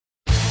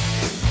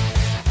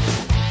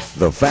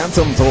The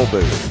Phantom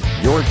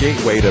Tollbooth, your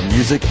gateway to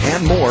music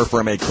and more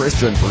from a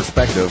Christian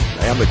perspective,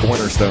 and the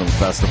Cornerstone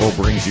Festival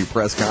brings you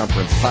press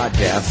conference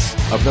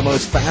podcasts of the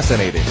most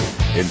fascinating,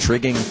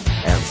 intriguing,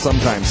 and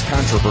sometimes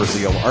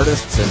controversial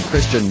artists in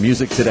Christian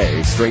music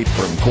today, straight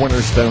from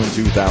Cornerstone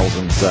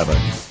 2007.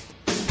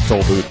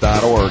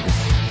 Tollbooth.org.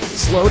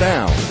 Slow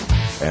down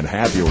and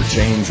have your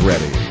change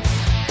ready.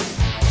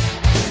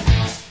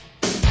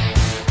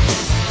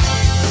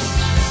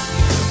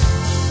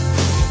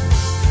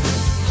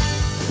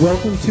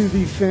 Welcome to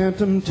the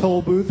Phantom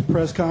Tollbooth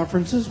press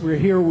conferences. We're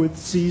here with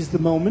Seize the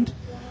Moment.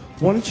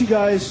 Why don't you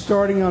guys,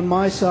 starting on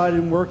my side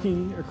and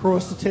working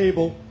across the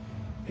table,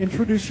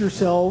 introduce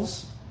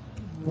yourselves,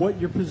 what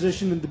your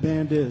position in the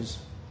band is.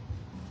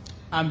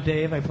 I'm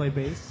Dave, I play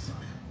bass.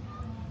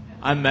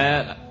 I'm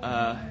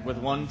Matt, with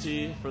one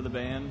T for the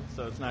band,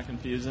 so it's not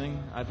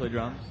confusing. I play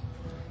drums.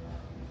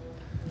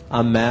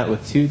 I'm Matt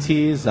with two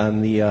T's.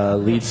 I'm the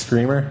lead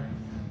screamer.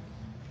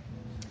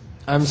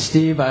 I'm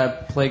Steve. I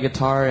play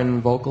guitar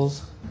and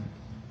vocals.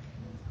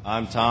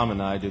 I'm Tom,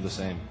 and I do the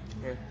same.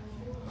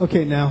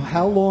 Okay, now,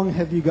 how long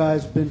have you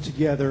guys been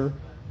together?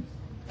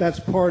 That's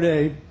part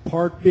A.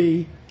 Part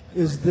B,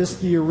 is this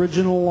the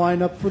original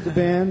lineup for the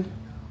band?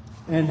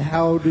 And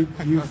how did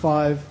you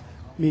five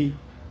meet?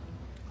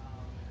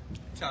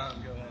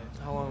 Tom, go ahead.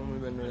 How long have we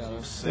been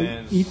together?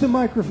 Since, Eat the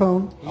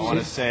microphone. I want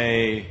to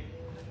say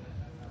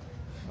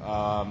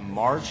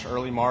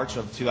early March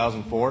of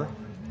 2004.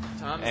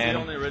 Tom's the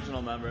only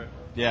original member.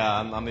 Yeah,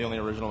 I'm the only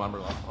original member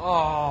left.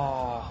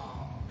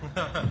 Oh.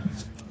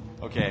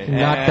 Okay. He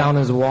knocked down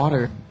his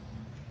water.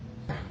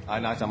 I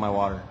knocked down my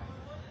water.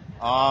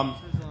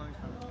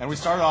 And we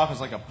started off as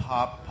like a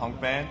pop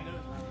punk band,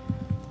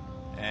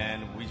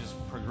 and we just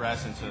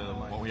progressed into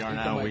what we are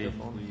now.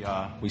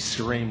 We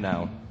scream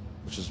now,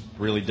 which is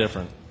really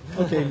different.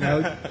 Okay,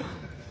 now,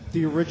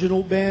 the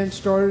original band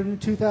started in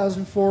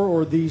 2004,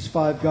 or these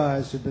five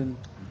guys have been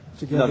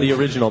together? No, the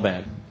original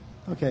band.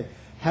 Okay.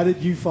 How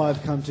did you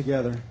five come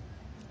together?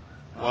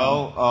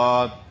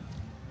 Well,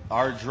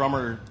 our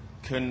drummer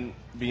couldn't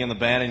be in the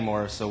band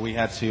anymore, so we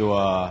had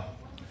to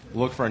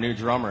look for a new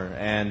drummer.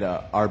 And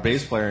our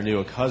bass player knew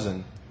a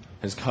cousin.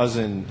 His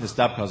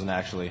step cousin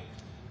actually,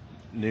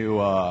 knew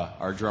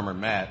our drummer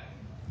Matt,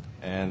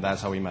 and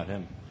that's how we met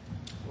him.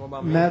 What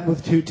about me? Matt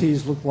with two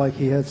T's looked like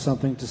he had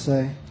something to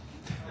say.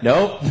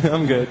 Nope,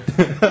 I'm good.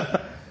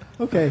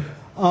 Okay.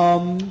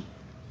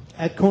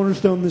 At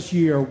Cornerstone this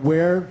year,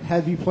 where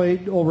have you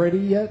played already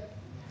yet?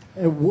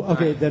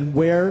 Okay, then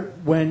where,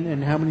 when,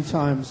 and how many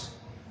times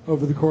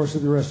over the course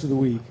of the rest of the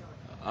week?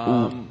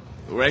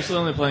 We're actually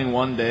only playing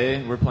one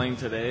day. We're playing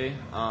today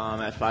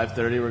at 5:30.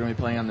 We're going to be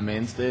playing on the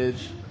main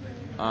stage.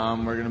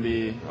 We're going to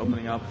be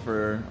opening up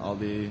for all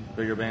the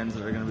bigger bands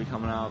that are going to be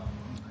coming out.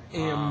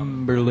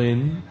 In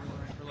Berlin.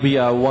 We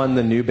won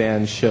the new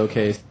band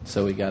showcase,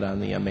 so we got on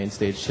the main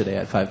stage today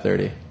at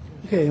 5:30.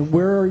 Okay, and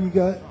where are you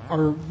guys?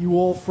 Are you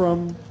all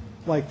from,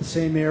 like, the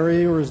same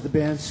area, or is the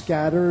band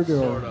scattered?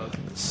 Or?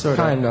 Sort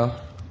of.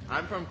 Kinda.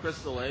 I'm from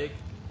Crystal Lake.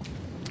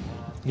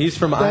 He's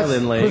from That's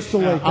Island Lake. Crystal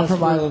Lake. I'm That's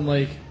from where- Island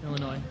Lake,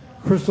 Illinois.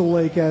 Crystal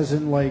Lake as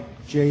in, like,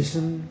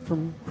 Jason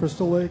from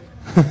Crystal Lake?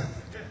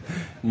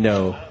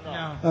 No.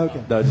 No,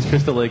 Okay. No, it's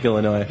Crystal Lake,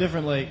 Illinois.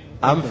 different lake.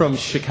 I'm from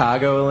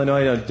Chicago,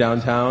 Illinois,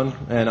 downtown,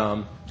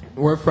 and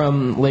We're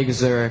from Lake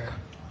Zurich.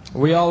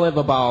 We all live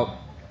about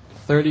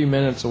 30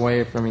 minutes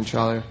away from each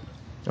other,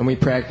 and we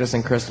practice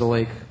in Crystal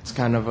Lake. It's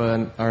kind of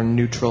our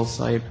neutral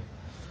site.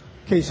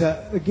 Okay, so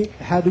again,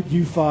 how did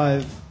you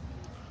five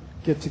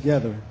get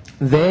together?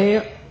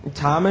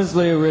 Tom is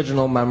the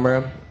original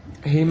member.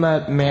 He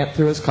met Matt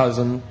through his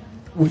cousin.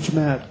 Which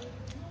Matt?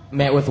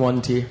 Matt with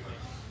one T.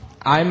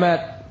 I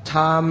met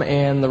Tom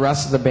and the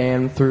rest of the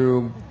band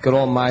through good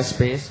old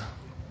MySpace.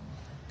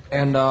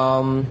 And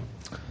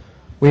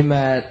we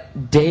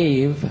met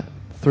Dave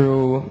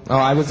through...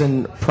 I was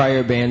in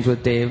prior bands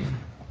with Dave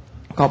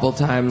a couple of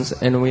times,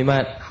 and we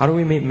met... How do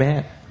we meet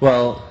Matt?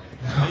 well,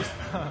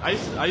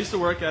 I used to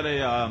work at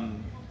a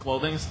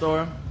clothing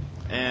store,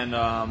 and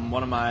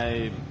one of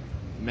my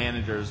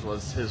managers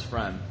was his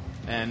friend,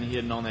 and he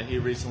had known that he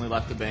recently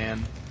left the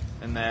band,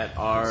 and that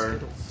our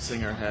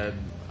singer had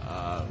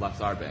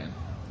left our band.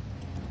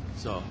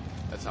 So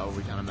that's how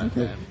we kind of met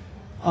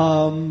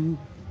him.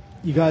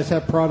 You guys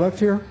have product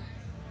here?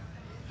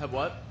 Have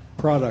what?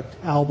 Product,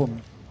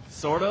 album.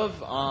 Sort of.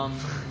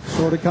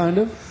 Sort of, kind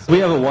of? we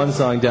have a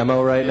one-song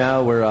demo right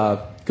now.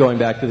 We're going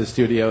back to the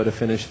studio to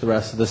finish the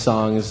rest of the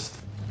songs.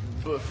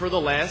 For the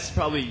last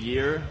probably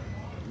year,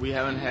 we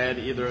haven't had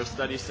either a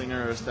steady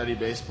singer or a steady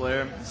bass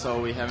player,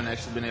 so we haven't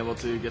actually been able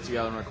to get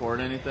together and record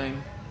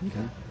anything.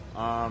 Okay.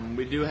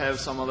 We do have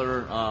some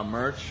other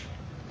merch.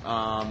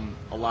 A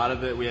lot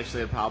of it we actually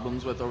had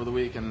problems with over the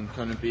week and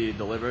couldn't be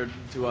delivered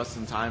to us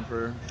in time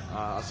for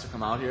us to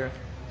come out here.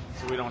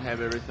 So we don't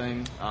have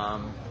everything,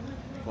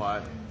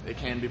 but it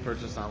can be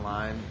purchased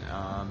online,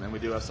 and we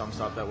do have some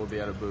stuff that will be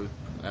at a booth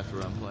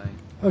after I'm playing.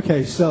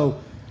 Okay, so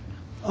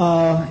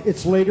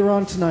it's later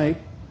on tonight.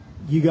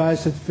 You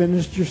guys have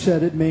finished your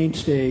set at main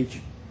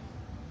stage.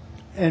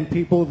 and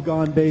people have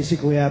gone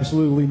basically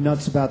absolutely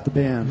nuts about the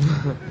band.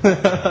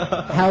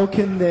 How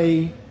can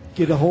they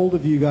get a hold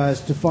of you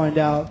guys to find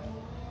out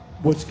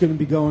what's going to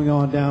be going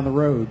on down the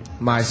road?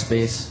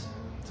 MySpace.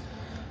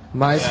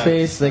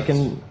 They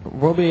can.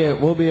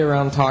 We'll be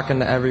around talking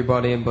to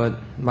everybody, but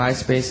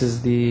MySpace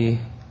is the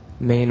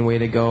main way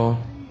to go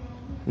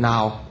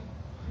now.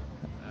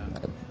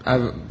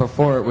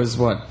 Before it was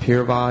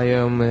Pure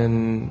Volume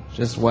and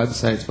just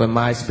websites, but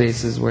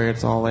MySpace is where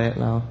it's all at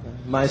now.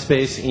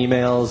 MySpace,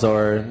 emails,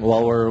 or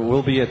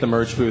we'll be at the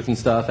merch booth and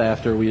stuff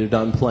after we're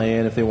done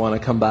playing. If they want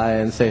to come by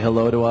and say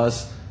hello to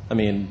us, I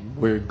mean,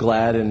 we're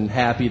glad and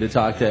happy to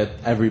talk to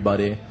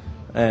everybody,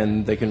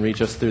 and they can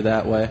reach us through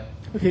that way.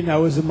 Okay,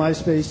 now is it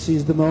MySpace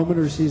Seize the Moment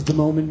or Seize the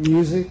Moment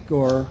Music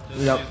or?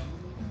 Yep.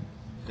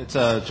 It's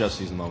just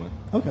Seize the Moment.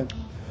 Okay.